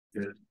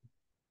Good.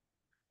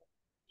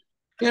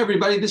 Hey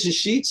everybody, this is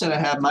Sheets, and I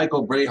have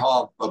Michael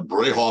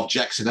Bravejayhwak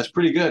Jackson. That's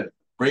pretty good.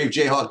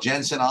 Bravejayhwak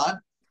Jensen on.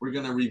 We're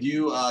going to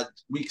review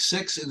week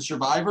 6 in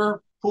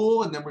Survivor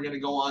Pool, and then we're going to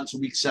go on to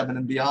week 7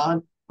 and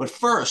beyond. But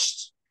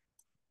first,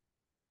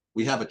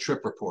 we have a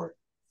trip report.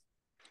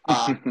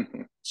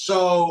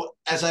 So,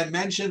 as I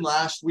mentioned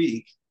last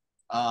week,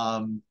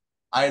 I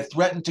had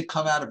threatened to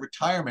come out of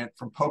retirement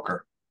from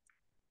poker,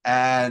 They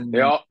and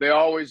all they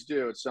always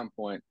do at some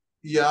point.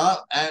 yeah,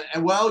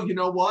 and well, you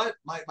know what?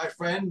 My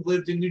friend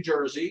lived in New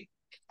Jersey,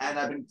 and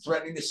I've been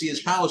threatening to see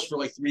his house for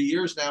like 3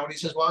 years now. And he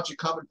says, "Why don't you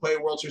come and play a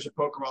World Series of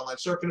Poker online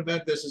circuit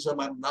event? This is him.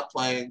 I'm not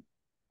playing.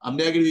 I'm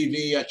negative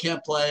EV. I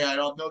can't play. I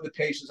don't know the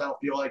patience. I don't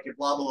feel like it.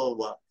 Blah blah blah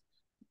blah."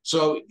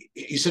 So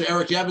he said,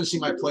 "Eric, you haven't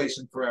seen my place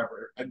in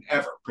forever and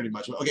ever, pretty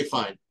much." Okay,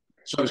 fine.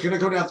 So I was going to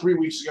go down 3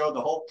 weeks ago.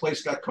 The whole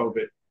place got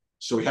COVID,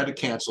 so we had to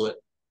cancel it.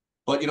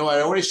 But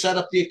I already set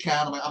up the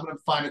account. I'm going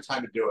to find a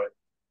time to do it.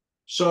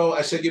 So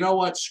I said, you know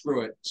what?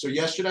 Screw it. So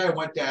yesterday I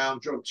went down,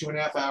 drove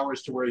 2.5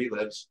 hours to where he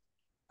lives.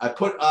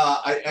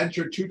 I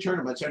entered two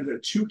tournaments. I entered a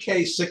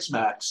 2K six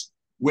max,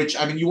 which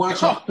I mean, you want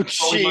to talk Oh about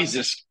throwing money?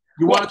 Jesus!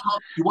 You want to What?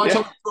 talk? You want to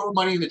Yeah, talk about throwing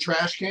money in the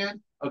trash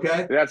can?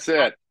 Okay, that's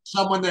it.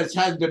 someone that's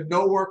had done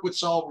no work with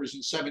solvers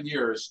in 7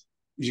 years,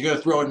 you're going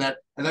to throw in that.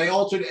 And I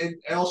also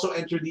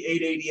entered the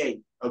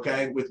 888.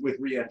 Okay, with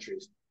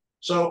re-entries.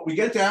 So we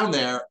get down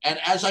there, and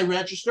as I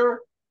register,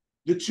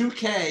 the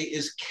 2K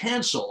is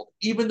canceled,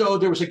 even though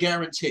there was a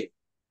guarantee.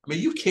 I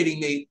mean, you kidding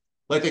me?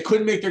 Like they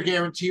couldn't make their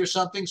guarantee or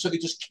something, so they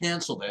just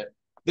canceled it.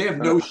 They have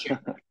no shame.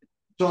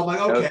 So I'm like,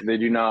 No, okay, they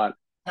do not.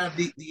 I have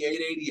the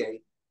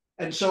 888.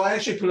 And so I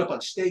actually put it up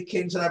on Stake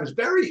Kings, and I was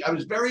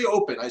very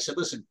open. I said,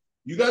 listen,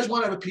 you guys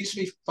want to have a piece of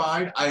me?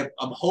 Fine. I'm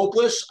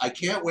hopeless. I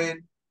can't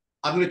win.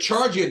 I'm going to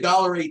charge you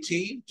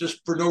 $1.18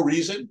 just for no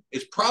reason.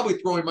 It's probably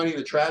throwing money in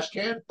the trash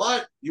can,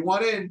 but you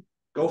want in,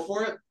 go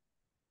for it.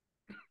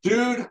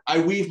 Dude, I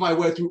weaved my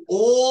way through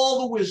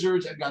all the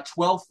wizards and got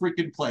 12th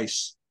freaking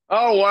place.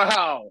 Oh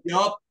wow,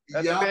 Yup,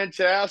 that's yup,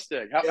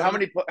 fantastic. How, yeah. how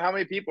many how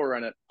many people are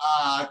in it?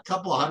 A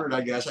couple of hundred,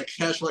 I guess. I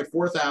cashed for like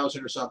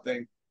 4,000 or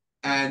something,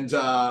 and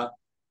I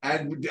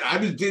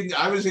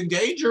was in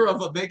danger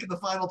of making the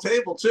final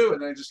table too.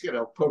 And I just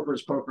poker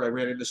is poker. I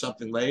ran into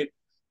something late,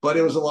 but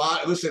it was a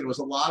lot. Listen, it was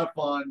a lot of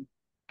fun,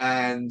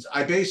 and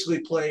I basically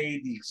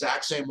played the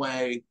exact same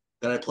way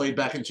that I played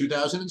back in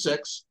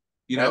 2006.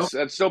 You know,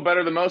 That's still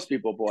better than most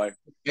people, boy.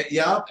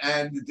 yeah,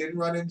 and didn't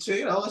run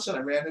into, listen,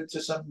 I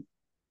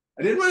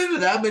didn't run into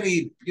that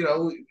many,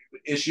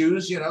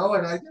 issues, and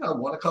I,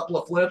 won a couple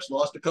of flips,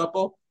 lost a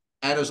couple,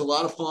 and it was a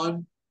lot of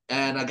fun.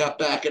 And I got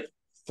back at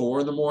 4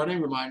 in the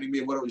morning, reminding me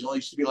of what it was all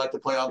used to be like to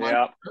play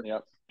online. Yeah,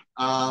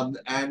 yeah.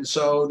 And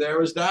so there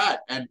was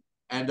that, and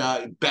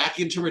back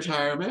into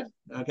retirement.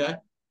 Okay.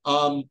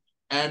 Um,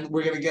 and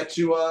we're gonna get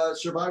to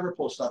Survivor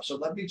Pool stuff. So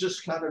let me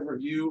just kind of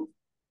review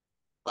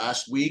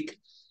last week.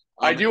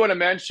 I Um, do want to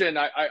mention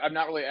I'm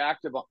not really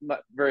active, not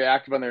very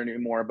active on there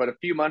anymore. But a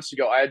few months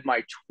ago, I had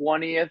my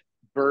 20th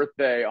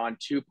birthday on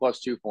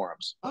 2+2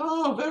 forums.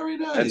 oh, very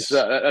That's nice.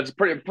 that's a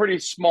pretty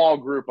small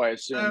group, I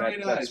assume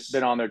Very that's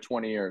been nice. on there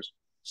 20 years.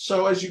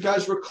 So, as you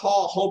guys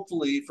recall,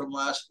 hopefully from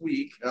last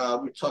week,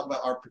 we talked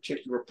about our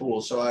particular pool.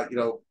 So,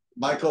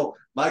 Michael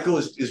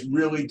is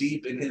really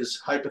deep in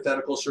his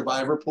hypothetical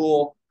survivor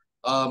pool,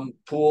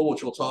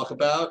 which we'll talk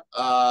about.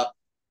 And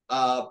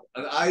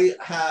I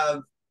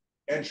have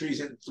entries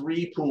in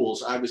three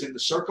pools. I was in the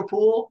Circa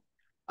pool.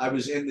 I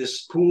was in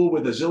this pool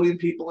with a zillion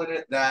people in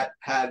it that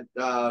had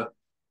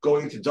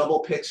going to double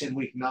picks in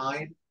week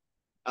 9,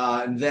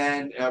 and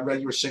then a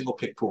regular single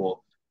pick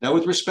pool. Now,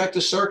 with respect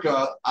to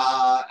Circa,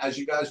 as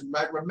you guys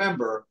might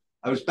remember,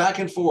 I was back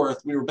and forth.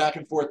 We were back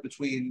and forth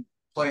between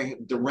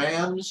playing the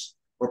Rams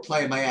or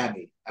playing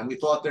Miami, and we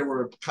thought there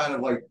were kind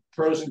of like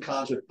pros and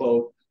cons with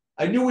both.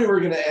 I knew we were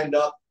going to end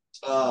up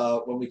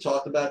when we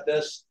talked about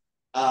this,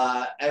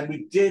 and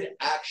we did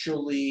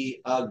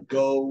actually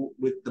go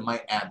with the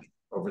Miami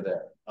over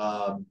there.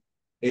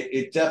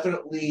 It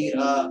definitely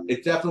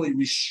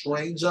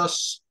restrains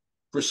us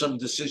for some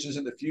decisions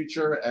in the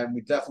future, and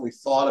we definitely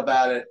thought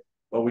about it,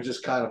 but we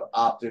just kind of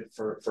opted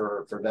for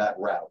that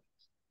route.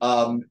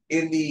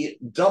 In the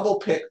double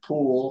pick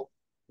pool,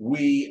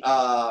 we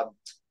went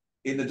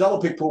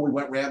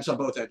Rams on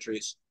both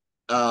entries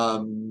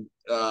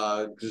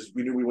because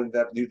we knew we wouldn't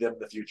need them in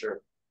the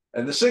future.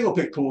 And the single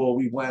pick pool,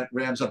 we went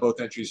Rams on both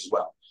entries as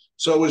well.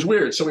 So it was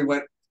weird. So we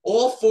went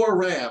all four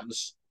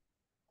Rams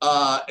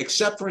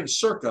except for in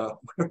Circa,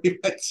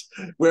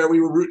 where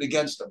we were rooting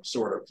against them,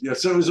 sort of. Yeah,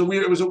 so it was a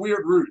weird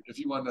route, if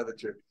you want to know the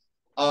truth.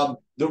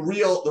 The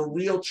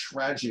real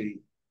tragedy.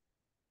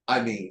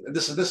 I mean,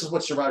 this is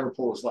what Survivor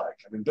Pool is like.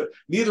 I mean, but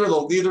neither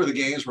of the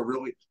games were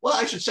really well.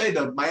 I should say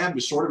the Miami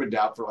was sort of in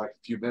doubt for like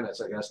a few minutes.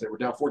 I guess they were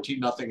down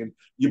 14-0, and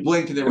you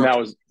blinked and they And were up. that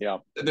was, yeah.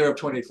 They were up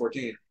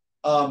 28-14.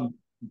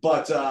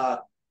 But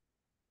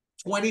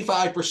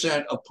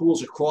 25% of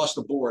pools across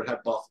the board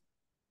have Buffalo.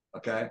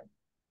 Okay,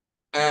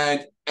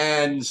 and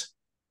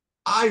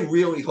I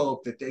really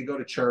hope that they go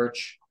to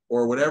church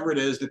or whatever it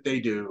is that they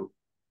do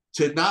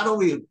to not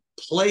only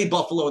play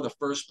Buffalo in the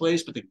first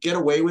place, but to get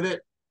away with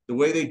it the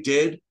way they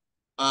did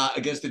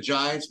against the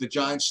Giants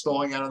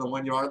stalling out on the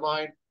 1 yard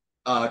line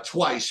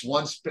twice,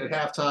 once at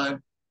halftime,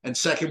 and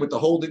second with the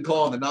holding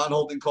call and the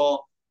non-holding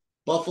call.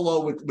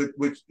 Buffalo, with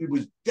it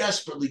was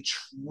desperately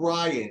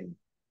trying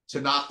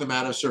to knock them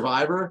out of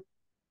Survivor.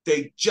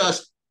 They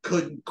just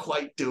couldn't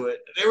quite do it.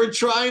 They were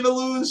trying to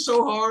lose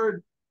so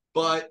hard,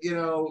 but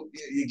you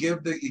give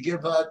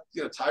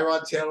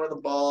Tyrod Taylor the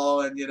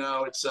ball, and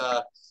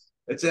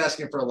it's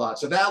asking for a lot.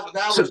 So that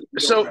was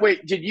so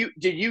wait, did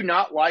you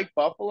not like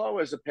Buffalo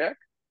as a pick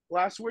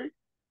last week?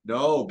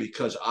 No,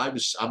 because I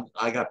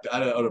got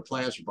other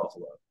plans for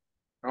Buffalo.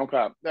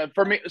 Okay,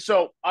 for me,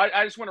 so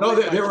I just want to. No,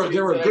 they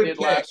were a good pick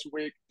last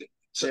week.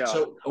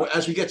 So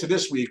as we get to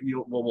this week,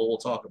 we'll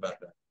talk about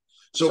that.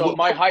 So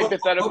my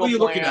hypothetical what were you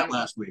plan, looking at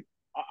last week?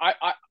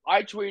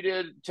 I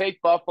tweeted,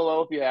 take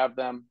Buffalo if you have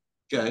them.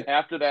 Okay.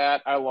 After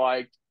that, I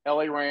liked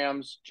LA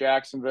Rams,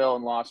 Jacksonville,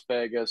 and Las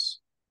Vegas.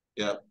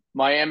 Yeah.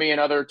 Miami and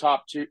other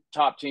top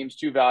teams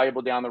too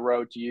valuable down the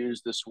road to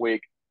use this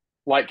week.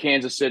 Like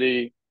Kansas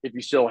City, if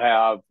you still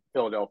have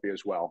Philadelphia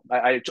as well.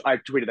 I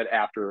tweeted that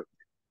after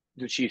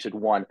the Chiefs had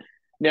won.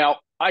 Now,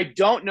 I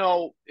don't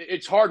know.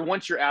 It's hard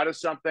once you're out of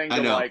something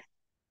to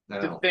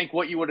think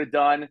what you would have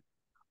done.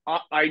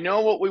 I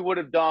know what we would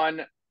have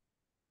done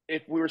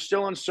if we were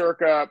still in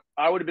Circa.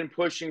 I would have been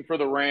pushing for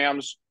the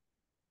Rams,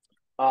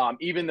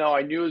 even though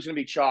I knew it was going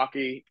to be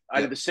chalky.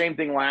 I did the same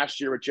thing last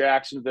year with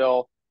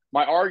Jacksonville.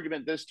 My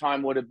argument this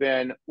time would have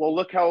been, well,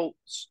 look how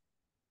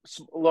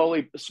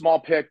small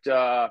picked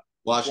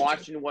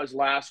Washington was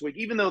last week.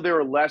 Even though they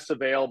were less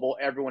available,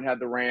 everyone had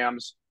the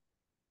Rams.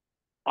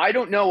 I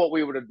don't know what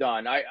we would have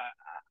done.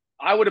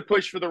 I would have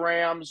pushed for the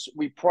Rams.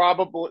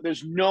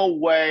 There's no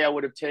way I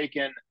would have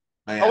taken.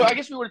 Miami. I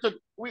guess we would have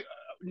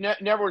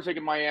never would have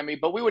taken Miami,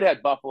 but we would have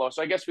had Buffalo.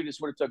 So I guess we just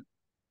would have took.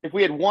 If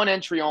we had one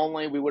entry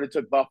only, we would have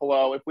took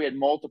Buffalo. If we had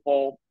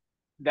multiple,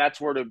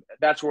 that's where it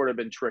would have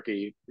been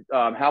tricky.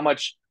 How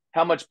much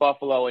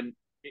Buffalo and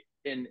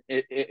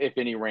if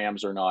any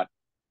Rams or not.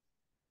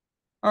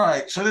 All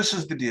right, so this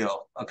is the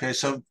deal. Okay,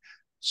 so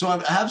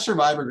I have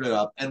Survivor Grid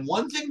up, and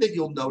one thing that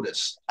you'll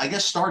notice, I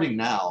guess starting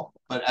now,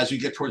 but as we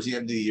get towards the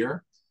end of the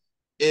year,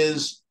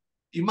 is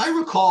you might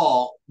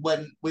recall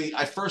when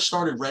I first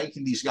started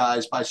ranking these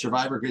guys by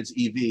Survivor Grid's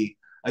EV,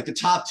 like the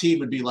top team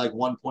would be like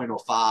 1.05,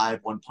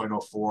 1.04,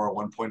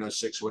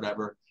 1.06,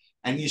 whatever.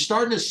 And you're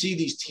starting to see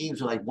these teams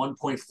with like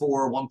 1.4,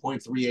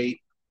 1.38.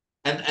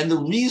 And the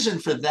reason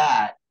for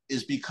that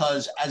is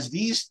because as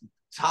these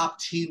top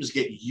teams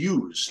get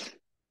used,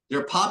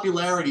 their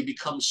popularity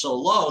becomes so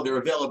low, their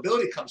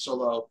availability comes so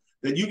low,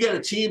 that you get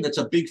a team that's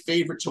a big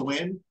favorite to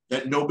win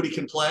that nobody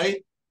can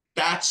play.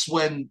 That's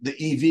when the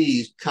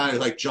EV kind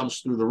of like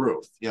jumps through the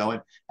roof,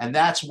 and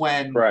that's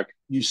when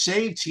you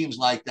save teams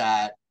like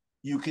that.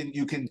 You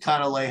can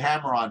kind of lay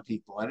hammer on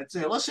people, and it's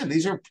listen.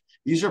 These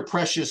are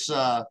precious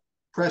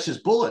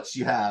bullets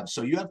you have,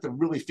 so you have to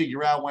really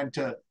figure out when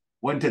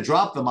to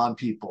drop them on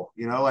people.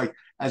 Like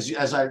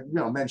as I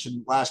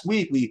mentioned last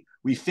week,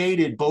 we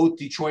faded both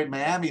Detroit and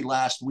Miami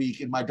last week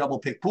in my double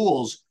pick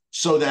pools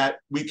so that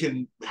we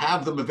can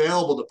have them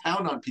available to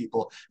pound on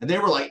people, and they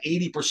were like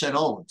 80%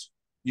 owned.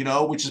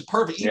 Which is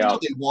perfect. Even though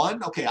they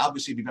won, okay,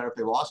 obviously it'd be better if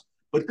they lost,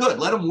 but good,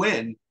 let them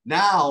win.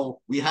 Now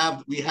we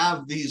have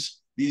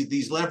these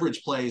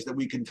leverage plays that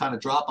we can kind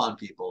of drop on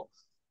people.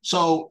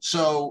 So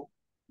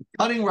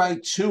cutting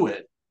right to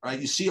it, right?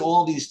 You see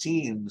all these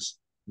teams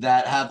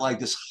that have like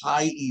this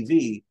high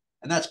EV,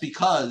 and that's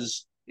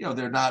because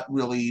they're not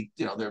really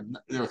they're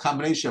a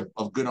combination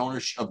of good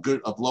ownership,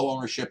 of low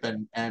ownership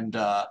and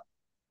high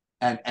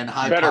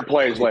better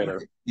plays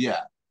later. Yeah.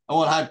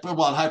 High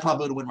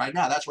probability to win right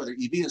now. That's why their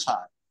EV is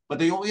high. But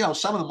they,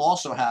 some of them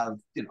also have,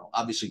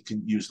 obviously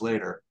can use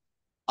later.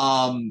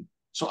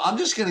 So I'm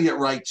just going to get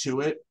right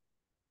to it.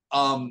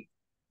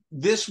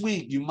 This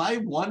week, you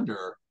might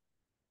wonder,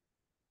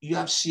 you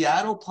have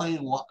Seattle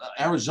playing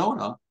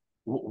Arizona.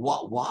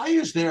 Why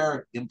is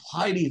there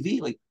implied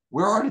EV? Like,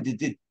 where are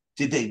they?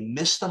 Did they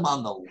miss them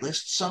on the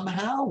list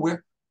somehow?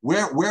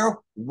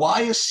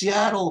 Why is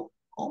Seattle?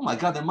 Oh my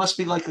God, there must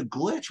be like a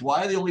glitch.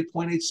 Why are they only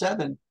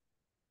 0.87?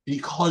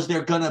 Because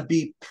they're going to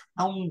be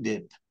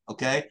pounded,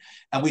 okay?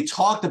 And we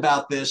talked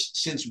about this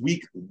since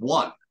week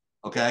 1,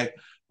 okay?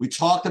 We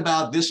talked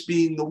about this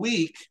being the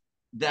week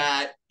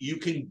that you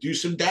can do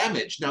some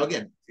damage. Now,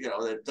 again,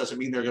 that doesn't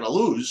mean they're going to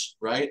lose,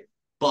 right?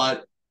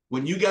 But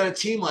when you got a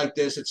team like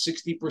this at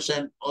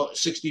 60%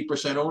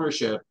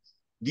 ownership,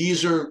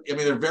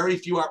 there are very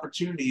few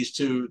opportunities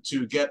to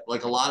get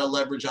like a lot of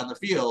leverage on the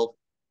field.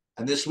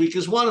 And this week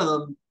is one of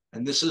them.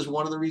 And this is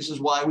one of the reasons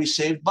why we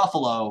saved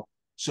Buffalo,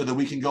 so that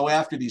we can go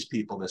after these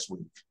people this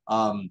week.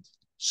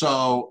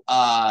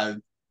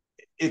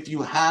 If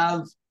you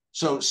have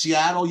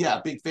Seattle,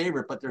 big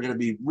favorite, but they're going to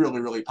be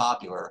really, really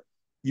popular.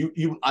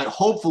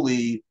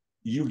 Hopefully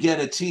you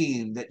get a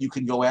team that you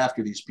can go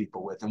after these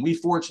people with, and we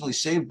fortunately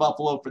saved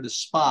Buffalo for the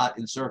spot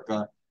in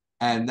Circa,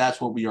 and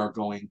that's what we are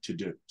going to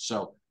do.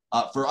 So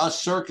for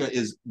us, Circa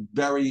is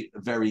very,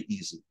 very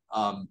easy.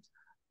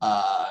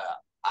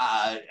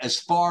 As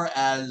far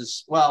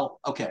as, well,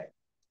 okay,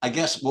 I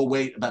guess we'll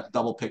wait about the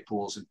double pick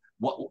pools and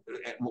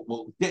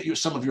we'll get you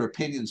some of your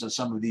opinions on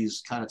some of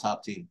these kind of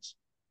top teams.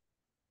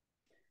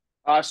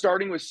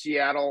 Starting with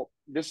Seattle,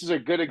 this is a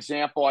good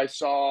example. I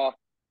saw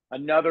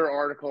another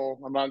article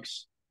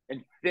amongst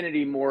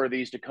infinity more of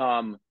these to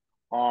come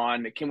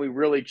on, can we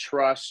really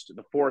trust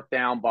the fourth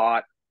down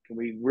bot? Can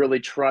we really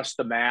trust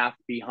the math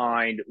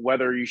behind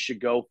whether you should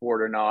go for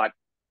it or not?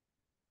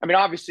 I mean,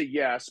 obviously,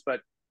 yes,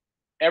 but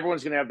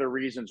everyone's going to have their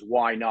reasons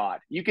why not.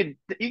 You can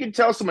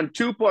tell someone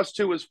 2 +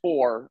 2 is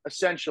 4,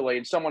 essentially,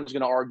 and someone's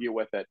going to argue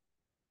with it.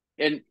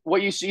 And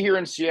what you see here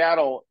in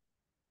Seattle,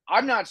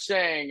 I'm not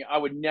saying I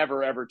would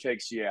never ever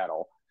take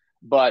Seattle,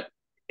 but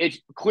it's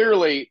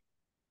clearly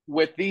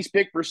with these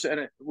pick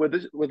percentage with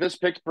this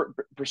pick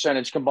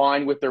percentage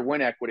combined with their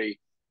win equity,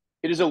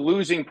 it is a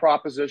losing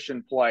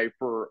proposition play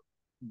for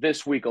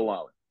this week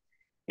alone.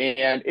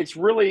 And it's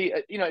really,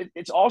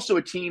 it's also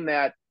a team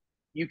that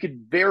you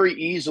could very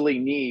easily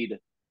need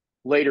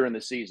later in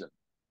the season.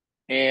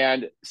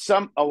 And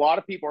a lot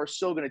of people are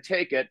still going to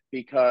take it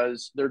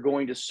because they're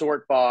going to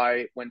sort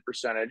by win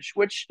percentage,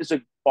 which is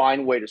a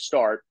fine way to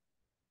start.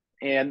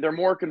 And they're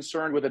more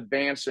concerned with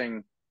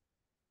advancing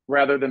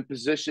rather than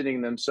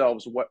positioning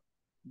themselves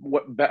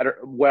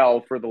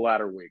well for the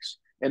latter weeks.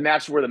 And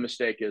that's where the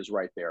mistake is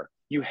right there.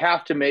 You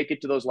have to make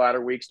it to those latter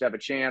weeks to have a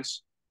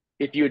chance.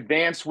 If you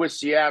advance with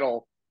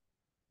Seattle,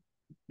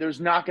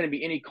 there's not going to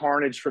be any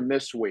carnage from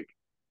this week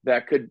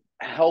that could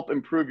help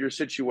improve your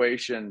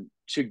situation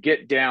to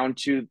get down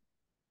to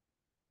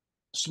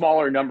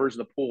smaller numbers in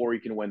the pool where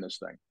you can win this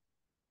thing.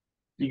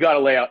 You got to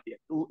lay out.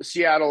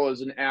 Seattle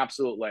is an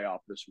absolute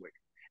layoff this week.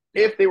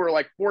 Yeah. If they were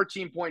like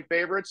 14-point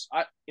favorites,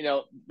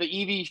 the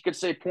EV could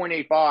say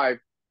 0.85,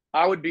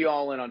 I would be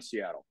all in on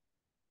Seattle.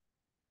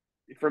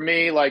 For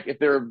me, like if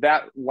they're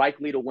that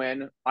likely to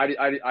win, I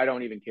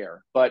don't even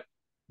care. But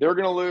they're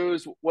going to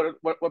lose.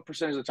 What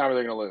percentage of the time are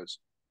they going to lose?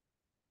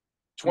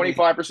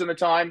 25% of the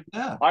time?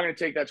 Yeah. I'm going to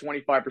take that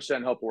 25%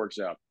 and hope it works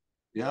out.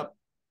 Yep.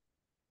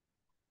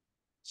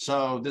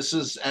 So this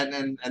is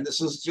and this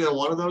is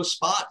one of those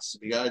spots.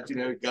 You're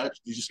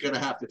just gonna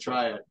have to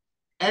try it.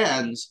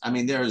 And I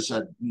mean, there's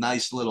a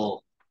nice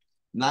little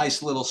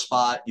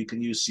spot. You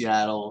can use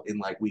Seattle in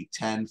like week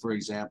 10, for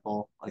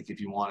example, like if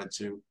you wanted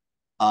to.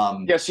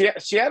 Yeah,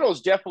 Seattle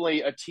is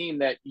definitely a team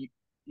that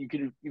you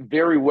can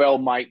very well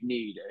might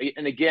need.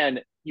 And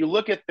again, you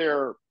look at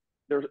their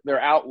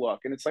outlook,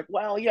 and it's like,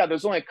 well, yeah,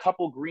 there's only a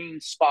couple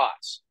green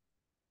spots.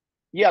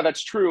 Yeah,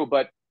 that's true,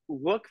 but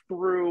look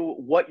through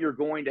what you're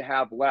going to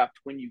have left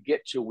when you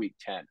get to week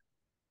 10.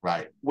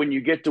 Right. When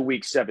you get to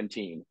week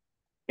 17.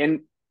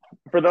 And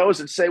for those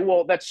that say,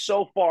 well, that's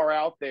so far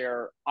out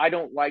there, I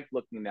don't like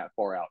looking that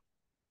far out.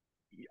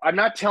 I'm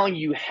not telling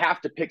you have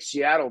to pick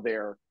Seattle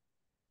there.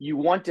 You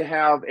want to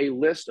have a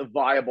list of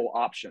viable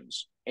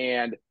options.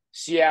 And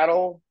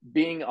Seattle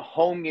being a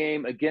home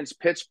game against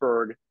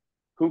Pittsburgh,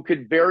 who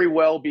could very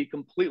well be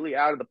completely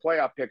out of the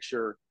playoff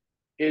picture,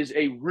 is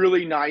a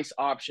really nice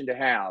option to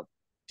have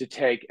to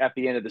take at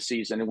the end of the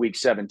season in week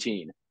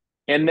 17.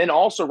 And then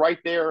also right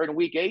there in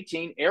week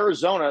 18,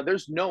 Arizona,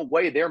 there's no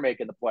way they're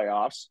making the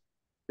playoffs.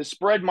 The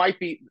spread might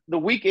be the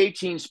week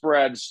 18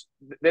 spreads.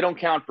 They don't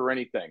count for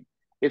anything.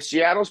 If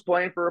Seattle's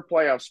playing for a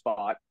playoff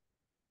spot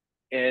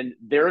and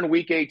they're in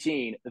week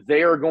 18,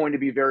 they are going to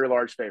be very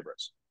large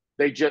favorites.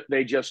 They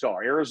just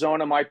are.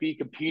 Arizona might be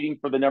competing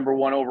for the number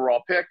 1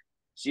 overall pick.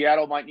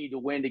 Seattle might need to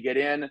win to get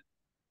in.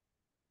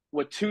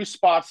 With 2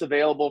 spots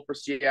available for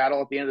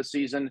Seattle at the end of the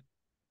season,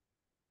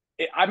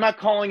 I'm not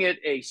calling it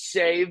a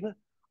save.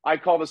 I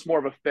call this more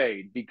of a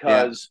fade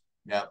because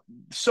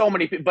so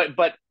many people,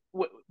 but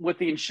with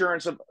the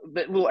insurance of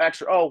that little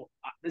extra,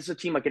 this is a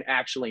team I can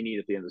actually need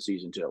at the end of the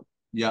season too.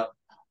 Yeah.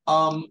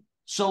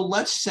 So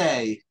let's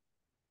say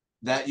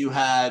that you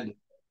had,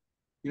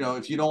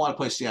 if you don't want to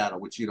play Seattle,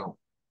 which you don't,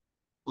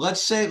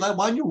 let's say, why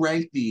don't you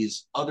rank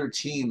these other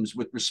teams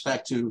with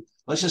respect to,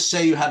 let's just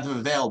say you have them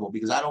available,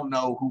 because I don't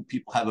know who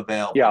people have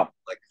available. Yeah.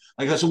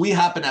 So we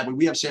have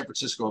San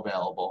Francisco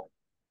available,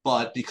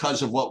 but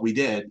because of what we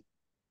did,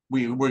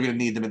 we're going to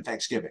need them in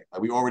Thanksgiving.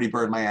 We already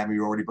burned Miami.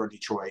 We already burned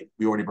Detroit.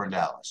 We already burned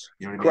Dallas.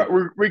 You know what I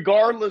mean?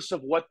 Regardless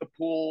of what the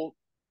pool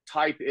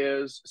type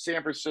is,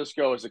 San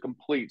Francisco is a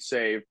complete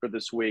save for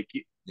this week.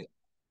 Yeah.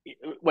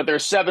 With their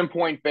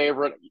 7-point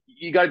favorite,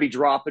 you got to be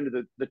dropping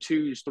to the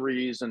 2s,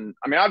 3s, and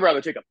I mean, I'd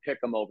rather take a pick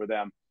 'em over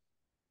them.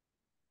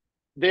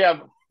 They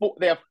have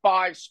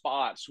 5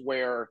 spots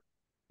where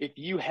if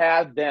you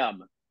had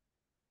them,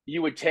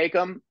 you would take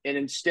them, and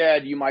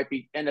instead you might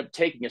end up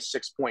taking a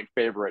 6-point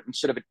favorite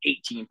instead of an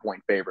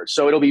 18-point favorite.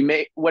 So it'll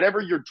be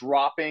whatever you're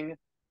dropping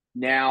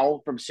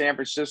now from San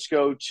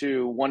Francisco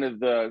to one of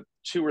the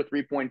 2 or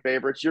 3-point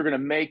favorites, you're going to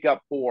make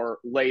up for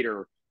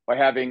later by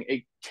having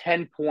a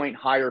 10-point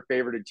higher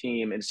favorited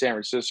team in San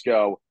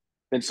Francisco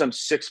than some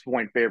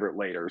 6-point favorite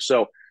later.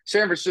 So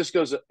San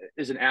Francisco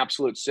is an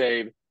absolute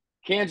save.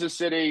 Kansas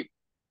City,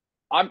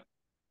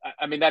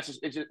 it's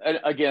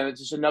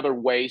just another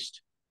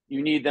waste.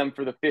 You need them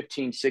for the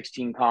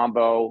 15-16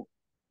 combo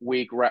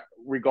week,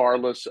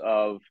 regardless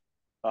of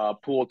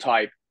pool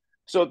type.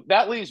 So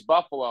that leaves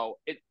Buffalo.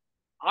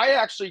 I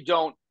actually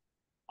don't.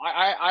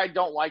 I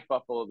don't like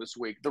Buffalo this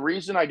week. The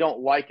reason I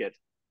don't like it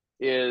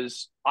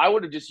is I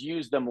would have just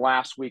used them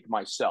last week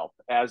myself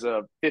as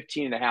a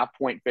 15.5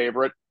 point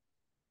favorite.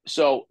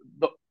 So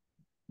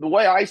the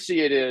way I see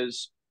it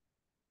is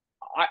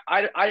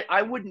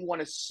I wouldn't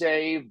want to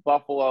save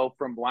Buffalo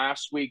from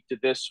last week to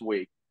this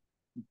week.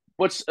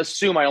 Let's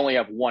assume I only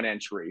have one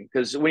entry,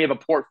 because when you have a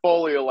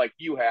portfolio like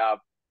you have,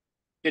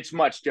 it's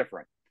much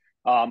different.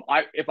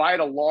 If I had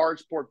a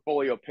large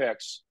portfolio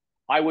picks,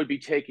 I would be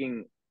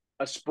taking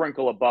a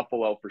sprinkle of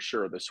Buffalo for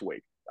sure this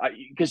week,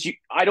 because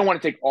I don't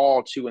want to take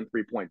all 2 and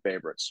 3 point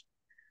favorites.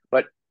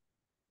 But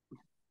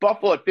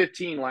Buffalo at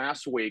 15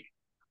 last week,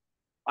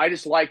 I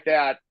just like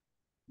that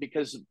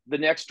because the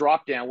next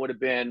drop down would have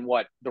been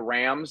the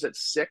Rams at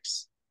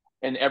 6,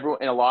 and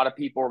a lot of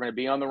people are going to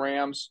be on the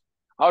Rams.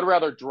 I would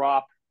rather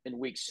drop in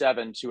week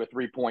 7 to a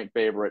 3 point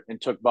favorite and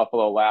took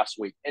Buffalo last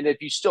week. And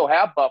if you still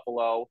have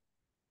Buffalo,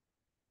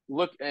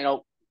 look,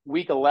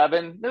 week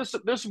 11, there's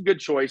some good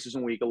choices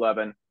in week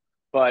 11,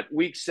 but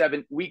week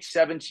 17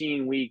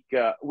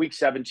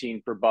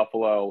 for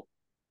Buffalo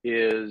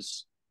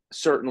is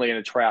certainly an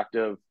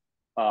attractive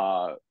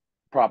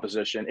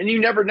proposition. And you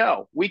never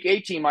know. Week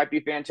 18 might be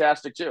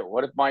fantastic too.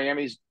 What if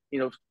Miami's,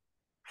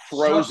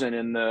 frozen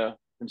in the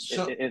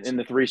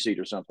 3 seed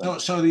or something?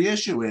 So the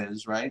issue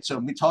is, right? So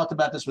we talked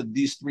about this with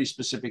these 3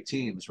 specific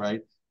teams,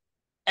 right?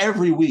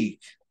 Every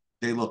week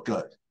they look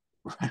good,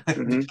 right?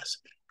 Mm-hmm.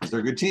 because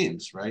they're good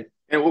teams, right?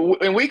 And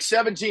in week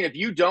 17, if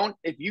you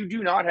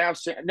do not have,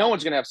 no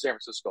one's going to have San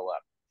Francisco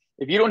left.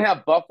 If you don't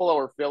have Buffalo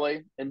or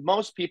Philly, and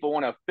most people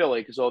want to have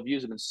Philly because they'll have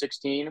used them in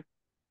 16,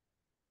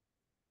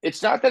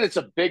 it's not that it's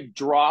a big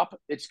drop.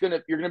 You're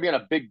going to be on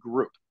a big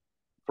group.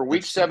 For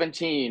week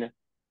 17,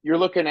 you're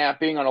looking at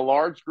being on a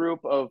large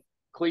group of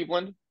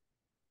Cleveland,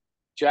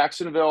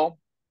 Jacksonville,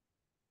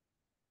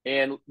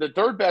 and the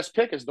third best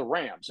pick is the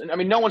Rams. And I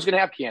mean, no one's going to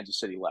have Kansas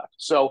City left.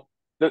 So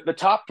the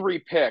top 3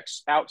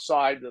 picks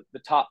outside the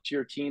top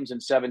tier teams in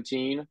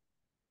 17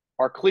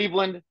 are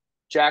Cleveland,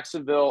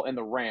 Jacksonville, and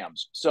the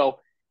Rams. So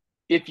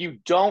if you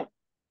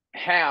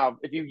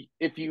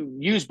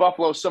use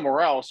Buffalo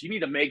somewhere else, you need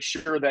to make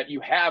sure that you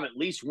have at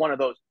least one of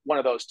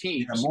those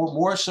teams. Yeah,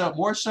 more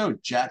so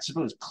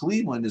Jacksonville.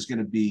 Cleveland is going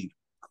to be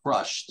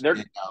crushed. They're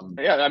going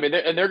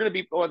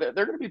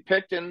to be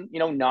picked in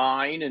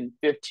 9 and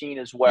 15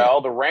 as well.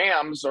 Yeah. The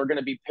Rams are going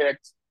to be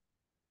picked.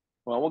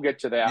 Well, we'll get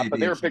to that, but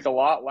they were picked a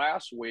lot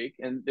last week,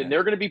 and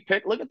they're going to be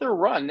picked. Look at their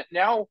run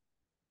now.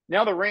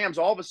 The Rams,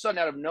 all of a sudden,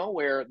 out of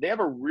nowhere, they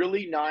have a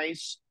really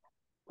nice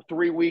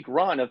 3-week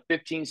run of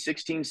 15,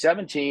 16,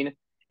 17.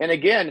 And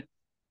again,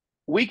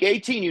 week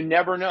 18, you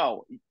never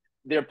know.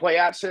 They'll play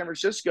at San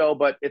Francisco,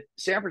 but if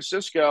San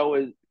Francisco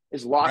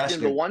is locked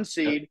into the 1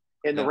 seed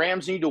and the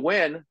Rams need to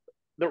win,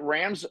 the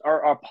Rams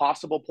are a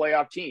possible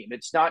playoff team.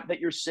 It's not that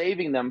you're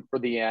saving them for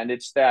the end.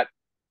 It's that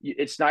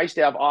it's nice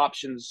to have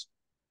options,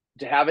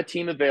 to have a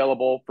team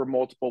available for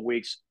multiple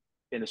weeks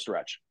in a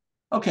stretch.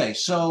 Okay,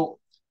 so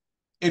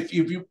if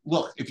you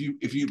want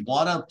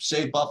to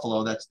save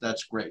Buffalo,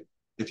 that's great.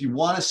 If you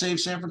want to save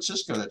San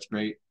Francisco, that's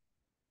great.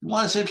 You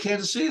want to save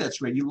Kansas City, that's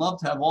great. You love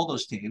to have all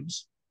those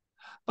teams,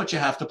 but you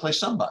have to play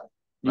somebody.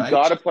 Right? You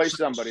got to play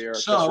somebody, Eric.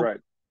 That's right.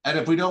 And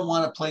if we don't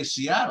want to play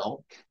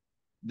Seattle,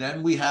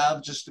 then we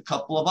have just a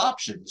couple of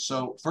options.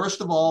 So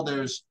first of all,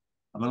 I'm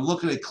going to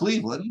look at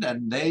Cleveland,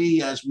 and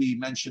they, as we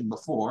mentioned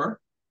before,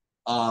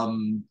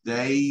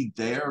 they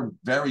are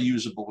very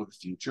usable in the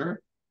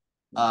future.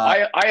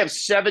 I have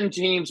 7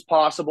 teams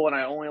possible, and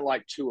I only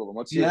like 2 of them.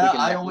 Let's see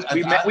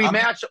if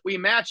we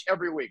match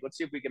every week. Let's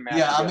see if we can match.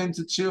 Yeah, I'm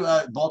into 2.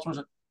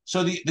 Baltimore.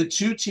 So the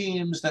 2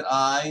 teams that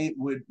I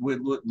would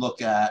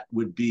look at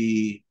would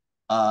be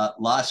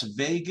Las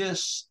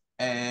Vegas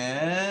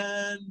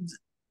and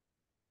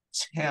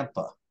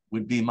Tampa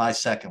would be my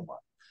second one.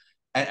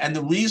 And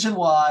the reason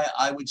why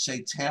I would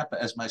say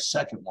Tampa as my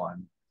second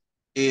one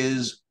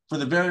is for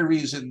the very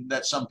reason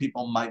that some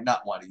people might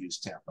not want to use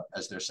Tampa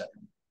as their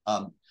second.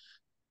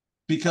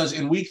 Because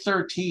in week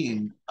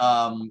 13,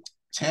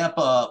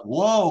 Tampa,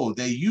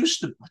 they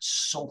used to.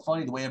 It's so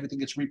funny the way everything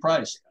gets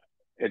repriced.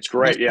 It's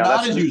great. It's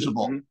not as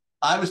usable. Mm-hmm.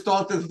 I was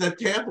thought that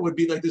Tampa would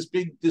be like this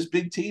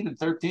big team in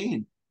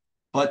 13,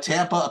 but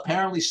Tampa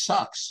apparently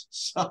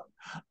sucks.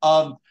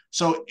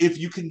 So if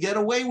you can get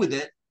away with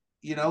it,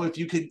 if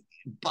you can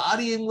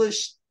body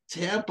English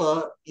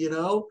Tampa,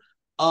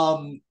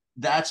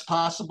 that's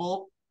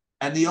possible.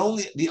 And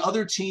the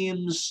other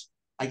teams,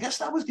 I guess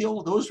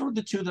those were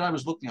the 2 that I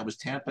was looking at, was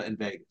Tampa and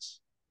Vegas.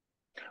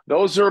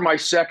 Those are my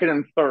second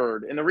and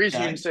third. And the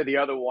reason you didn't say the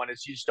other one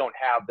is you just don't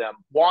have them.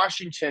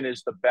 Washington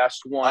is the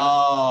best one.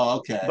 Oh,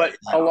 okay. But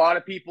a lot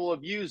of people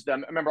have used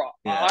them. Remember,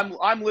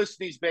 I'm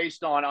listing these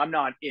based on I'm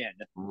not in.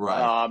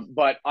 Right.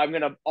 But I'm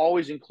going to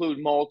always include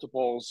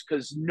multiples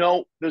because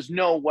there's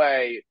no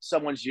way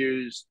someone's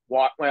used –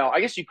 well, I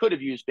guess you could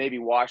have used maybe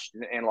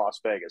Washington and Las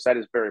Vegas. That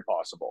is very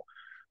possible.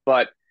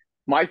 But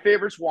my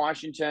favorite's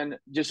Washington.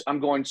 I'm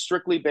going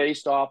strictly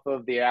based off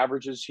of the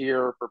averages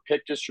here for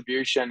pick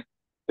distribution.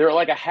 they're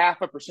like a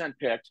 0.5%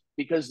 picked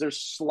because they're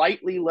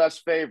slightly less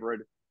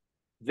favored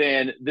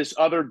than this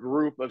other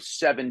group of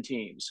 7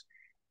 teams.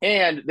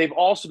 And they've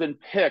also been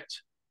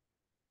picked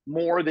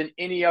more than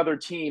any other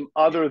team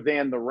other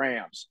than the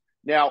Rams.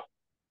 Now,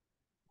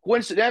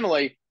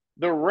 coincidentally,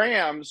 the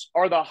Rams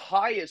are the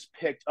highest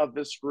picked of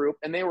this group,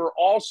 and they were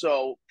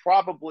also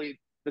probably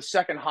the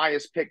second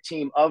highest picked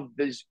team of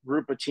this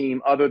group of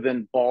team other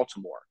than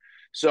Baltimore.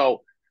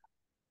 So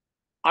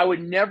I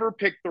would never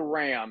pick the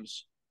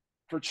Rams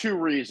for 2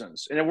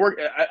 reasons. And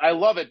I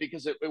love it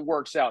because it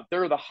works out.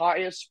 They're the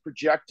highest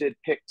projected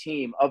pick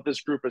team of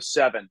this group of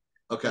 7.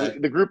 Okay.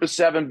 The group of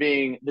 7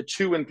 being the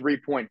 2 and 3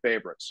 point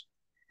favorites.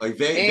 Like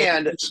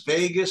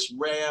Vegas,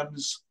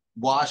 Rams,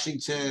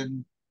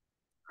 Washington,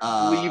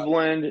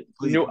 Cleveland.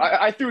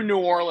 I threw New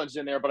Orleans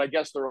in there, but I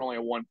guess they're only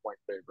a 1 point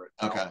favorite.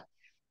 Okay.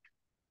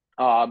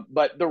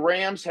 But the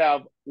Rams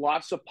have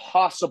lots of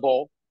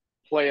possible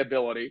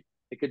playability.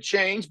 It could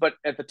change, but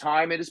at the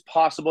time it is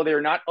possible. They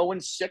are not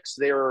 0-6.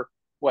 They are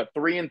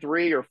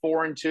 3-3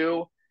 or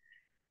 4-2.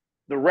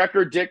 The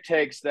record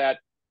dictates that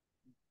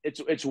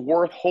it's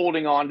worth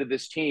holding on to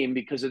this team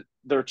because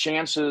their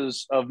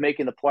chances of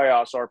making the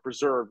playoffs are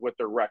preserved with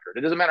their record.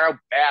 It doesn't matter how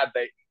bad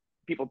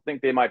people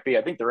think they might be.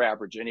 I think they're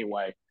average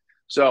anyway.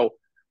 So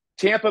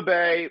Tampa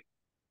Bay,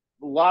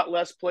 a lot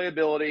less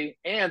playability,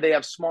 and they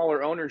have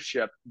smaller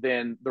ownership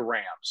than the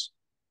Rams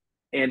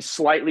and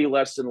slightly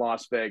less than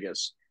Las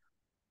Vegas.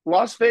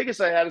 Las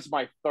Vegas I had as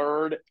my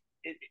third.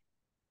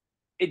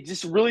 It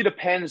just really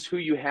depends who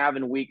you have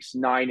in weeks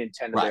 9 and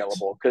 10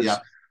 available. Because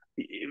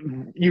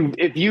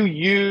if you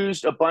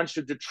used a bunch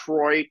of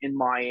Detroit and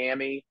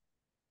Miami,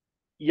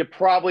 you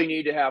probably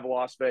need to have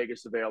Las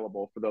Vegas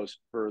available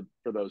for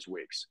those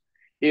weeks.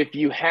 If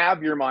you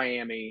have your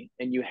Miami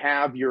and you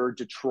have your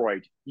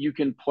Detroit, you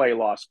can play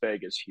Las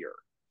Vegas here.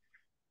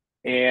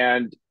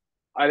 And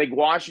I think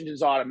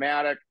Washington's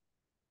automatic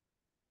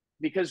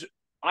because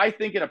I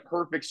think in a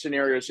perfect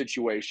scenario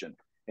situation,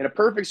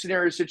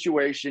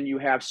 you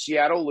have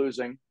Seattle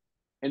losing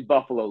and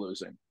Buffalo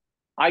losing.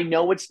 I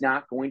know it's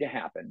not going to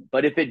happen,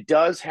 but if it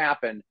does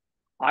happen,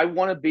 I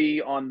want to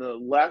be on the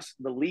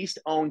least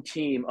owned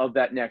team of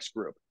that next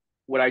group.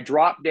 When I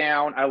drop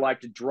down, I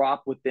like to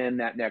drop within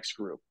that next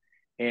group.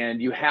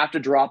 And you have to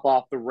drop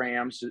off the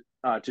Rams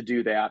to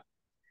do that.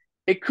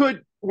 It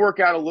could work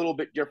out a little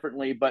bit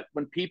differently, but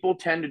when people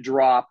tend to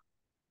drop,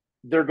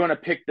 they're going to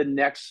pick the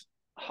next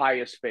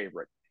highest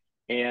favorite.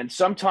 And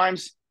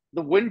sometimes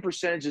the win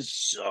percentage is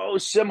so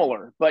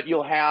similar, but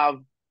you'll have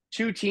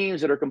 2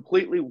 teams that are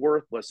completely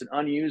worthless and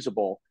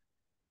unusable.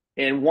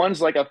 And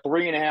one's like a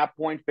 3.5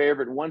 point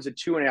favorite, and one's a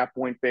 2.5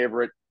 point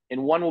favorite,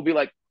 and one will be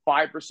like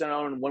 5%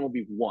 owned and one will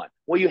be 1.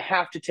 Well, you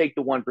have to take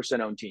the 1%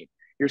 owned team.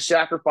 You're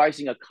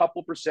sacrificing a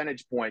couple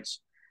percentage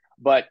points,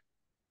 but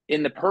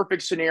in the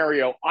perfect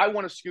scenario, I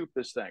want to scoop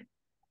this thing.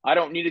 I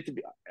don't need it to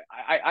be.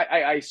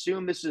 I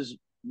assume this is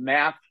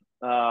math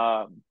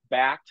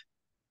backed.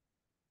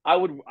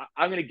 I'm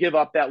going to give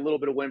up that little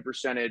bit of win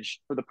percentage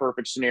for the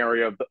perfect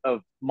scenario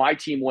of my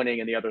team winning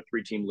and the other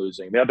 3 team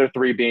losing. The other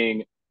 3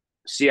 being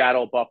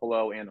Seattle,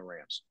 Buffalo, and the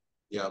Rams.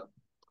 Yeah.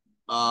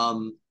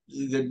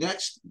 The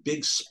next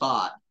big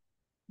spot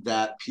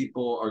that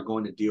people are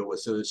going to deal with.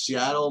 So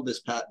Seattle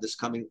this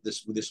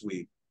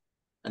week,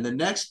 and the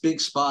next big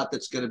spot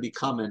that's going to be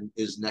coming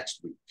is next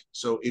week.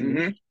 So in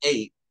week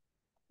 8,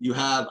 you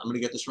have, I'm going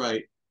to get this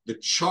right, the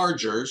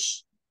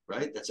Chargers,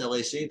 right? That's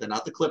LAC. They're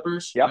not the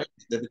Clippers. Yep. Right?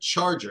 They're the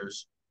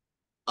Chargers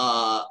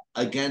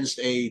against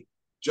a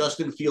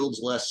Justin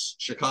Fields-less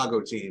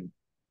Chicago team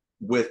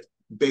with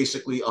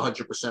basically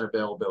 100%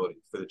 availability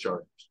for the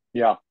Chargers.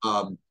 Yeah.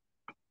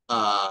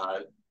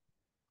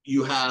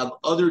 You have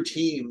other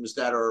teams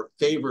that are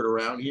favored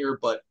around here,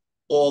 but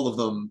all of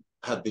them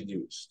have been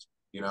used.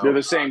 They're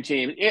the same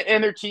team,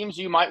 and they're teams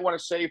you might want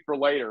to save for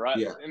later, right?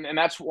 Yeah. And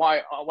that's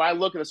why when I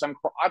look at this,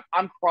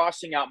 I'm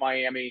crossing out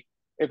Miami.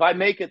 If I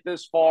make it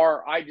this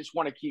far, I just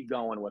want to keep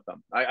going with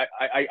them.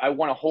 I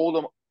want to hold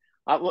them.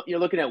 You're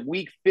looking at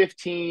week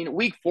 15,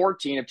 week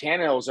 14. If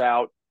Tannehill's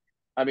out,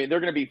 I mean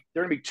they're going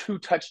to be 2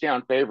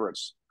 touchdown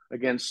favorites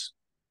against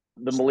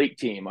the Malik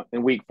team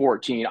in week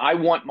 14. I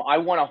want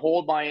to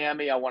hold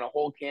Miami. I want to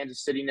hold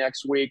Kansas City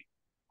next week.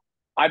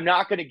 I'm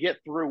not going to get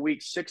through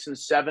week 6 and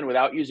 7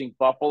 without using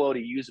Buffalo to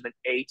use them at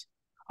 8.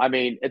 I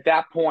mean, at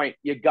that point,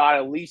 you got to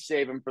at least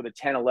save them for the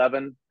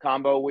 10-11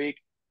 combo week.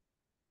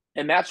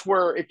 And that's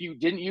where if you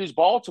didn't use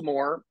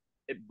Baltimore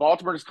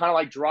just kind of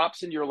like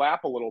drops into your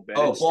lap a little bit.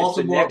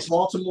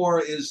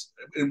 Baltimore is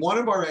in one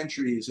of our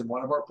entries in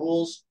one of our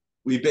pools.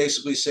 We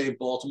basically saved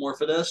Baltimore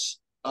for this.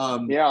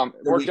 It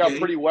worked out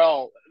pretty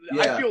well.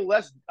 Yeah.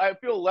 I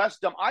feel less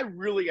dumb. I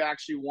really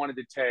actually wanted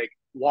to take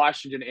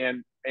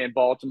Washington and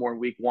Baltimore in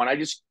week 1. I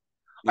just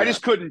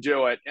couldn't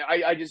do it.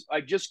 I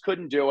just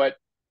couldn't do it.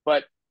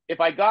 But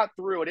if I got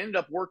through, it ended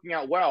up working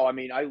out well. I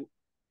mean,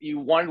 you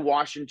won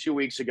Washington 2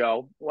 weeks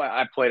ago. Well,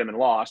 I played them and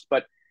lost,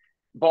 but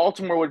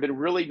Baltimore would have been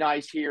really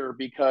nice here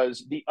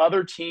because the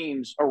other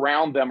teams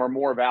around them are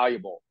more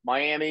valuable.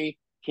 Miami,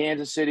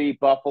 Kansas City,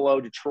 Buffalo,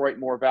 Detroit,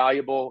 more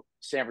valuable.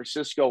 San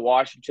Francisco,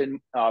 Washington,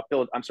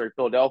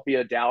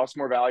 Philadelphia, Dallas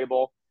more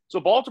valuable. So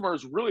Baltimore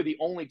is really the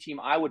only team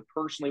I would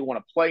personally want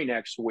to play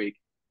next week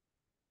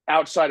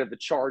outside of the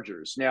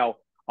Chargers. Now,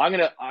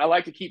 I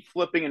like to keep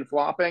flipping and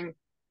flopping.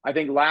 I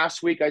think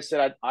last week I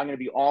said I'm going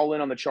to be all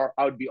in on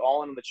I would be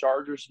all in on the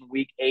Chargers in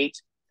week 8.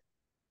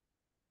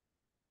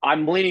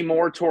 I'm leaning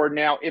more toward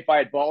now. If I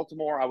had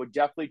Baltimore, I would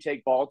definitely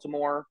take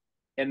Baltimore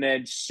and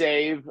then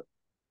fade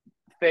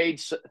 /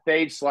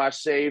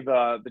 save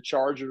the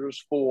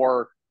Chargers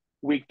for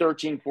week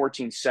 13,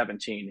 14,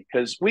 17.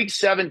 Because week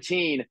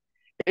 17,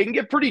 it can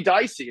get pretty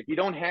dicey if you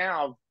don't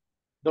have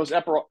those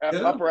upper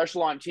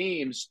echelon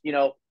teams.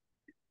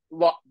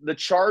 The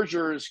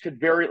Chargers could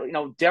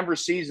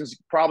Denver's season's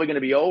probably going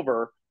to be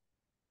over.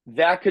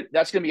 That's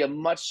going to be a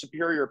much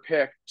superior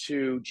pick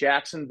to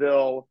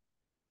Jacksonville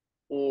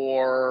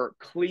or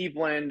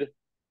Cleveland.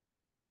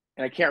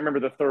 And I can't remember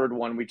the third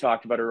one we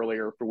talked about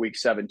earlier for week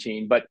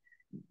 17, but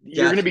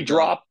you're going to be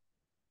dropped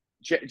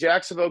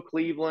Jacksonville,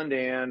 Cleveland,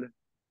 and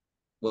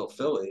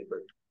Philly. But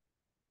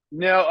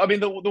no, I mean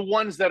the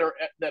ones that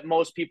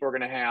most people are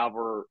going to have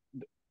are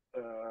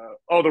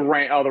the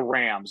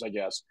Rams, I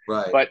guess.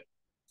 Right. But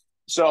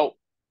so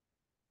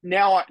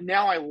now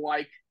I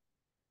like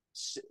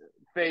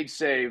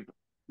save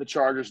the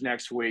Chargers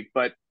next week.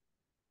 But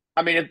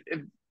I mean,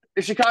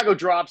 if Chicago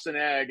drops an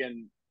egg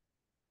and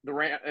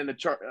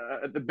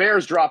the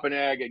Bears drop an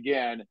egg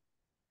again,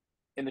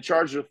 and the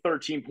Chargers are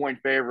 13-point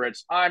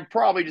favorites, I'm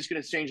probably just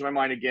going to change my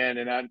mind again,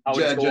 and I would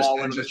just go all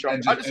in on the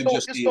Chargers. I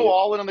just go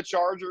all in on the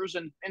Chargers,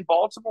 and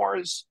Baltimore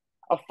is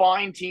a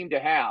fine team to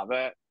have.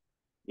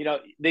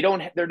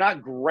 They're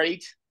not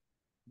great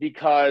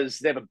because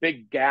they have a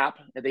big gap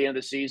at the end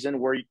of the season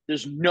where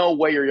there's no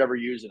way you're ever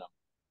using them.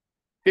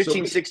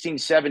 15, 16,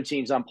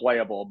 17 is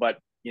unplayable, but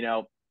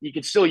you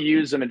can still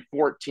use them in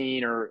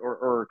 14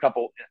 or a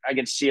couple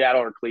against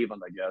Seattle or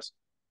Cleveland, I guess.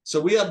 So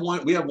we have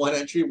one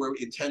entry where we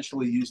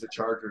intentionally use the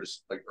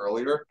Chargers like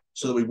earlier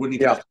so that we wouldn't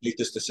even have to make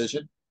this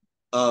decision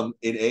in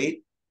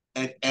 8.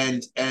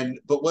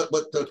 But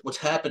what's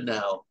happened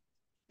now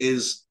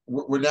is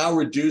we're now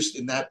reduced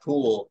in that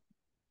pool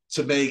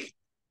to make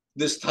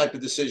this type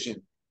of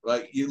decision.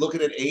 Right? You're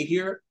looking at 8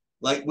 here.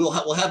 Like we'll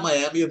have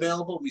Miami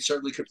available. We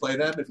certainly could play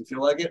them if we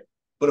feel like it.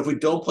 But if we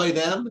don't play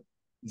them,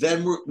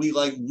 then we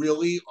like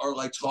really are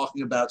like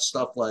talking about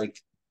stuff like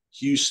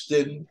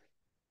Houston.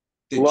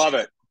 Love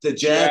it. The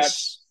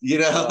Jets,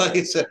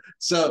 like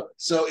so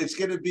it's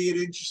going to be an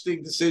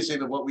interesting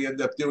decision of what we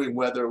end up doing,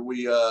 whether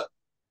we go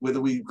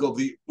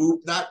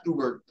not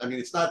Uber. I mean,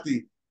 it's not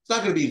going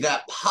to be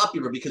that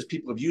popular because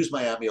people have used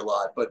Miami a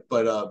lot, but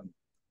there's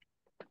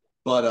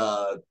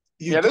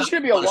going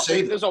to be a lot.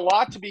 There's a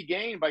lot to be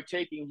gained by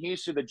taking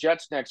Houston, the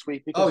Jets next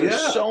week because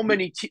there's so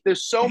many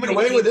teams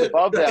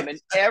above them,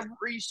 and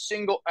every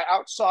single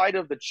outside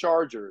of the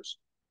Chargers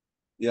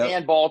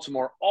and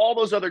Baltimore, all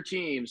those other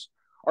teams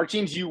are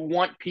teams you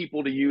want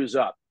people to use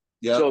up.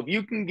 Yep. So if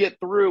you can get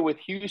through with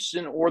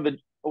Houston or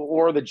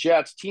the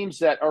Jets, teams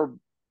that are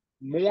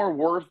more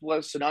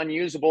worthless and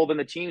unusable than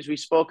the teams we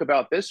spoke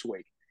about this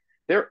week,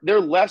 they're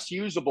less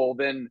usable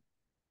than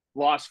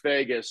Las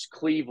Vegas,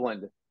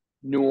 Cleveland,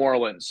 New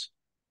Orleans.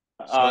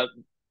 A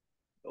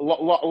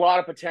lot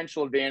of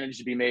potential advantage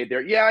to be made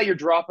there. Yeah, you're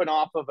dropping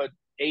off of an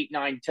 8,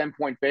 9,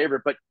 10-point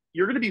favorite, but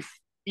you're going to be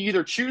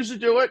either choose to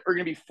do it or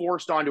going to be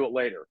forced onto it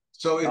later.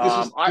 So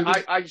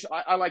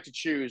I like to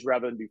choose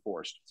rather than be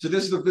forced. So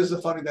this is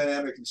a funny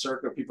dynamic in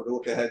Circa people to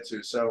look ahead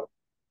to. So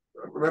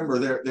remember,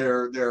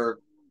 they're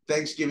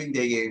Thanksgiving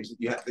Day games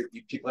that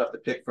people have to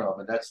pick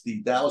from, and that's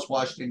the Dallas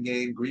Washington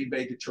game, Green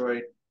Bay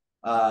Detroit,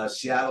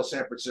 Seattle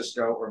San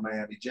Francisco, or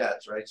Miami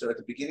Jets. Right. So at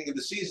the beginning of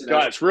the season,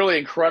 it's really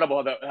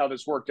incredible how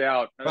this worked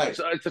out. Right.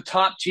 It's the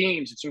top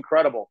teams. It's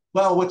incredible.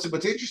 Well, what's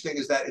interesting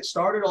is that it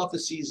started off the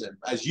season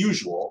as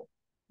usual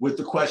with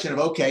the question of,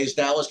 okay, is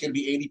Dallas going to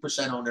be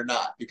 80% owned or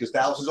not? Because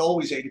Dallas is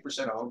always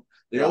 80% owned.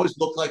 They always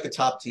look like the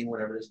top team,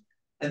 whatever it is.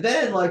 And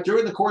then, like,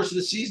 during the course of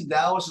the season,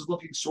 Dallas is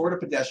looking sort of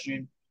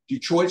pedestrian.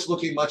 Detroit's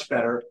looking much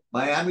better.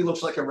 Miami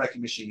looks like a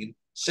wrecking machine.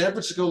 San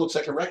Francisco looks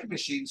like a wrecking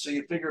machine, so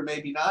you figure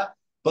maybe not.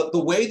 But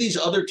the way these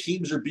other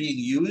teams are being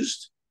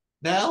used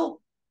now,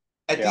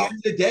 at the end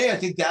of the day, I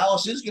think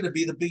Dallas is going to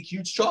be the big,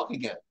 huge chalk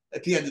again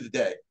at the end of the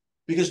day.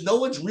 Because no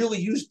one's really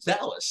used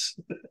Dallas.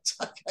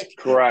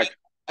 Correct.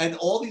 And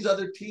all these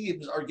other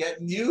teams are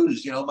getting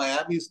used.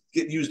 Miami's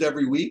getting used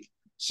every week.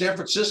 San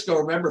Francisco,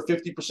 remember,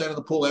 50% of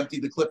the pool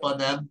emptied the clip on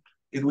them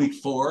in week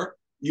 4.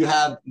 You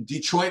have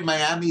Detroit,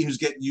 Miami, who's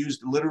getting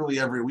used literally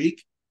every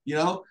week.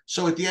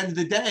 So at the end of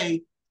the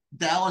day,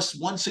 Dallas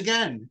once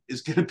again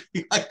is going to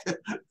be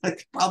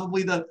like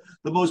probably the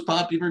most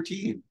popular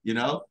team.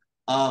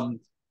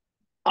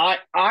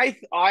 I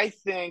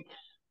think.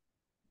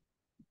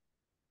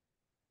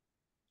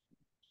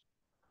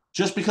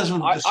 Just because of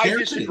the scarcity. I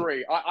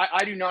disagree.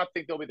 I do not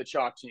think they'll be the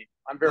chalk team.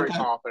 I'm very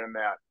confident in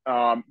that.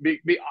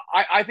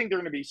 I think they're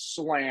going to be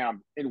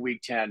slammed in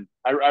week 10.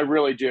 I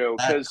really do.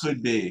 That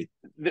could be.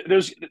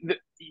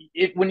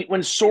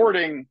 When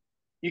sorting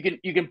you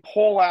can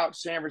pull out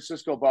San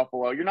Francisco,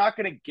 Buffalo. You're not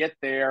going to get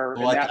there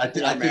in that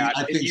format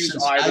and use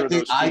either of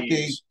those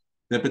teams.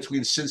 That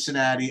between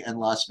Cincinnati and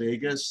Las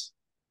Vegas,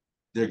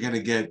 they're going to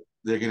get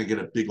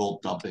a big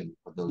old dumping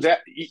of those.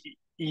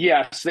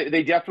 Yes,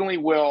 they definitely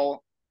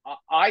will.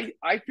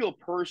 I feel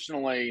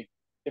personally,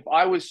 if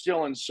I was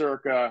still in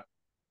Circa,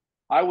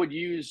 I would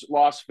use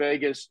Las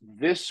Vegas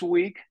this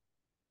week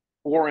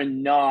or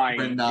in 9,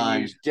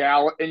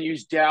 and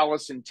use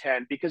Dallas in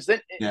 10, because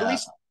then at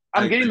least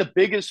I'm getting the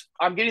biggest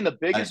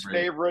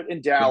favorite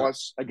in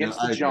Dallas against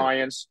the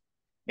Giants,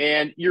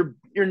 and you're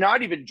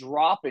not even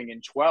dropping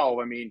in 12.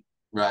 I mean,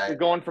 you're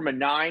going from a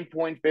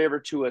 9-point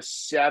favorite to a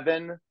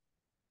 7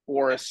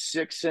 or a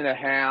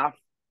 6.5.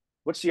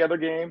 What's the other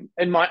game?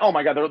 And oh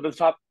my God, they're the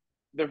top.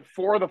 They're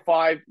 4 of the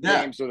 5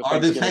 games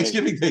are the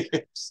Thanksgiving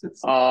games.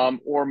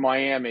 Or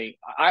Miami.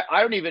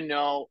 I don't even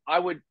know. I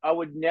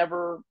would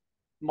never.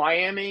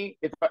 Miami,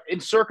 if in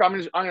Circa, I'm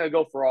going to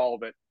go for all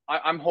of it.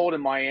 I'm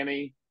holding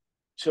Miami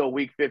till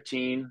week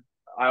 15,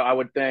 I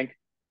would think,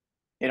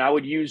 and I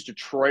would use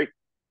Detroit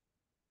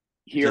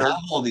here.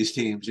 All these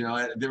teams,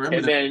 remember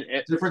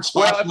different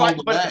spots.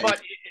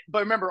 But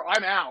remember,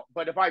 I'm out.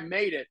 But if I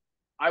made it,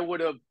 I would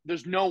have.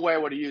 There's no way I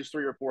would have used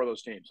 3 or 4 of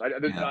those teams.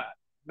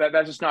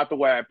 That's just not the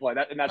way I play.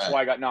 And that's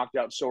why I got knocked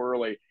out so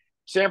early.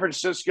 San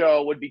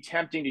Francisco would be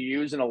tempting to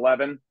use an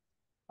 11.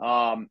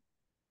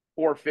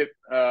 Or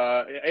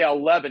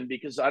 11,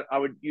 because I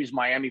would use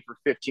Miami for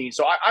 15.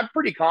 So I'm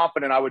pretty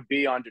confident I would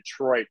be on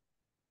Detroit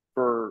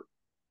for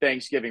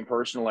Thanksgiving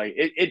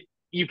personally.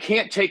 You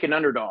can't take an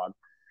underdog,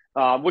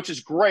 which is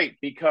great,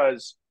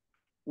 because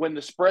when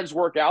the spreads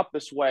work out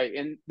this way,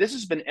 and this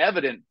has been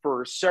evident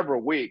for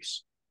several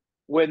weeks,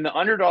 when the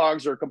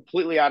underdogs are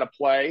completely out of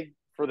play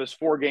for this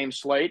 4-game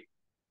slate,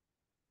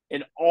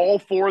 and all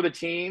 4 of the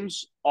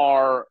teams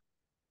are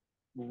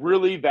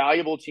really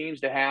valuable teams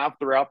to have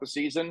throughout the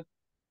season,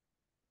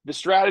 the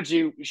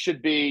strategy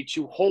should be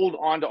to hold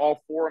on to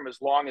all 4 of them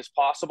as long as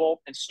possible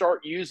and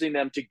start using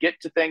them to get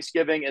to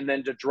Thanksgiving and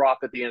then to drop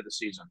at the end of the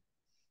season.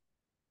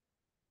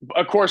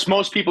 Of course,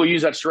 most people who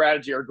use that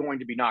strategy are going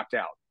to be knocked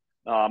out,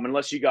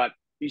 unless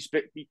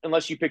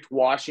you picked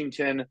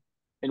Washington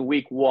in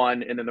week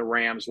 1 and then the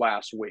Rams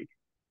last week.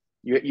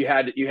 You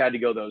had to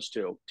go those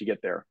 2 to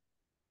get there.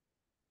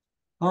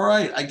 All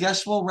right, I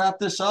guess we'll wrap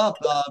this up.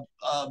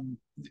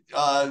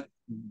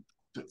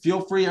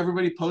 Feel free,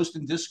 everybody, post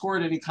in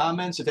Discord any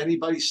comments if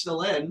anybody's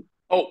still in.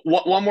 Oh,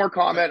 one more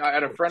comment. I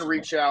had a friend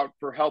reach out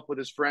for help with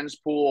his friend's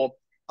pool.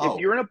 If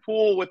you're in a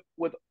pool with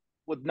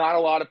not a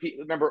lot of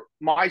people, remember,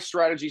 my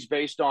strategy is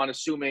based on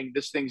assuming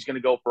this thing's going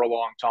to go for a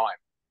long time.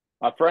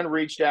 A friend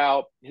reached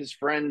out. His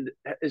friend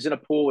is in a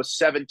pool with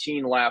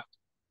 17 left,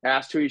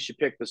 asked who he should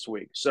pick this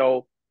week.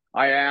 So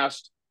I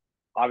asked,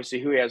 obviously,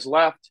 who he has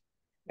left,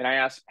 and I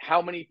asked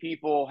how many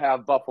people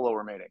have Buffalo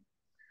remaining.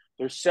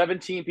 There's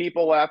 17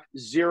 people left.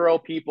 0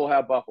 people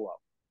have Buffalo.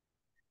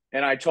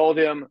 And I told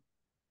him,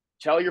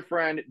 tell your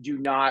friend, do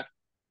not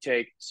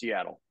take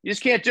Seattle. You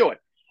just can't do it.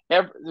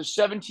 There's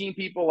 17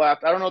 people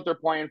left. I don't know what they're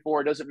playing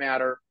for. It doesn't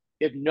matter.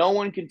 If no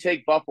one can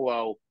take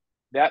Buffalo,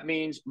 that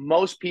means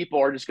most people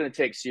are just going to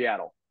take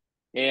Seattle.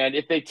 And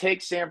if they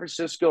take San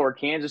Francisco or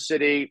Kansas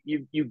City,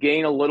 you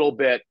gain a little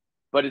bit,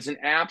 but it's an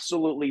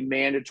absolutely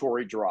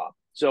mandatory drop.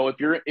 So if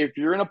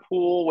you're in a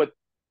pool with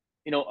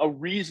a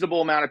reasonable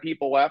amount of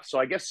people left. So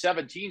I guess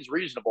 17 is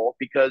reasonable,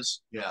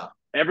 because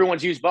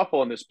everyone's used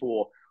Buffalo in this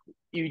pool.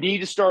 You need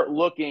to start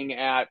looking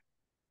at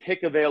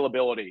pick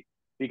availability,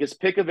 because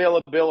pick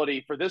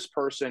availability for this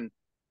person,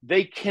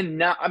 they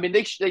cannot. I mean,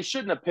 they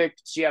shouldn't have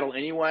picked Seattle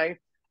anyway,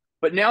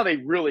 but now they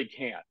really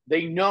can't.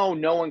 They know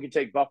no one can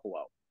take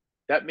Buffalo.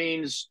 That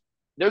means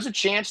there's a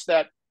chance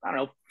that,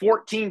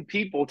 14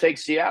 people take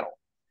Seattle.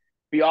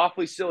 Be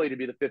awfully silly to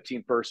be the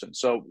 15th person.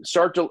 So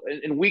start to,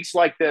 in weeks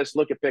like this,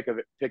 look at pick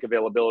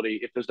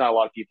availability if there's not a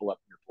lot of people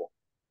left in your pool.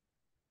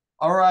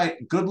 All right.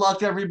 Good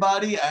luck,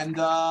 everybody, and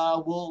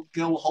we'll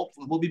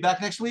be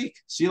back next week.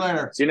 See you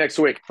later. See you next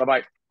week.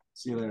 Bye-bye.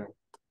 See you later.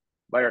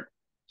 Bye, Eric.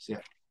 See ya.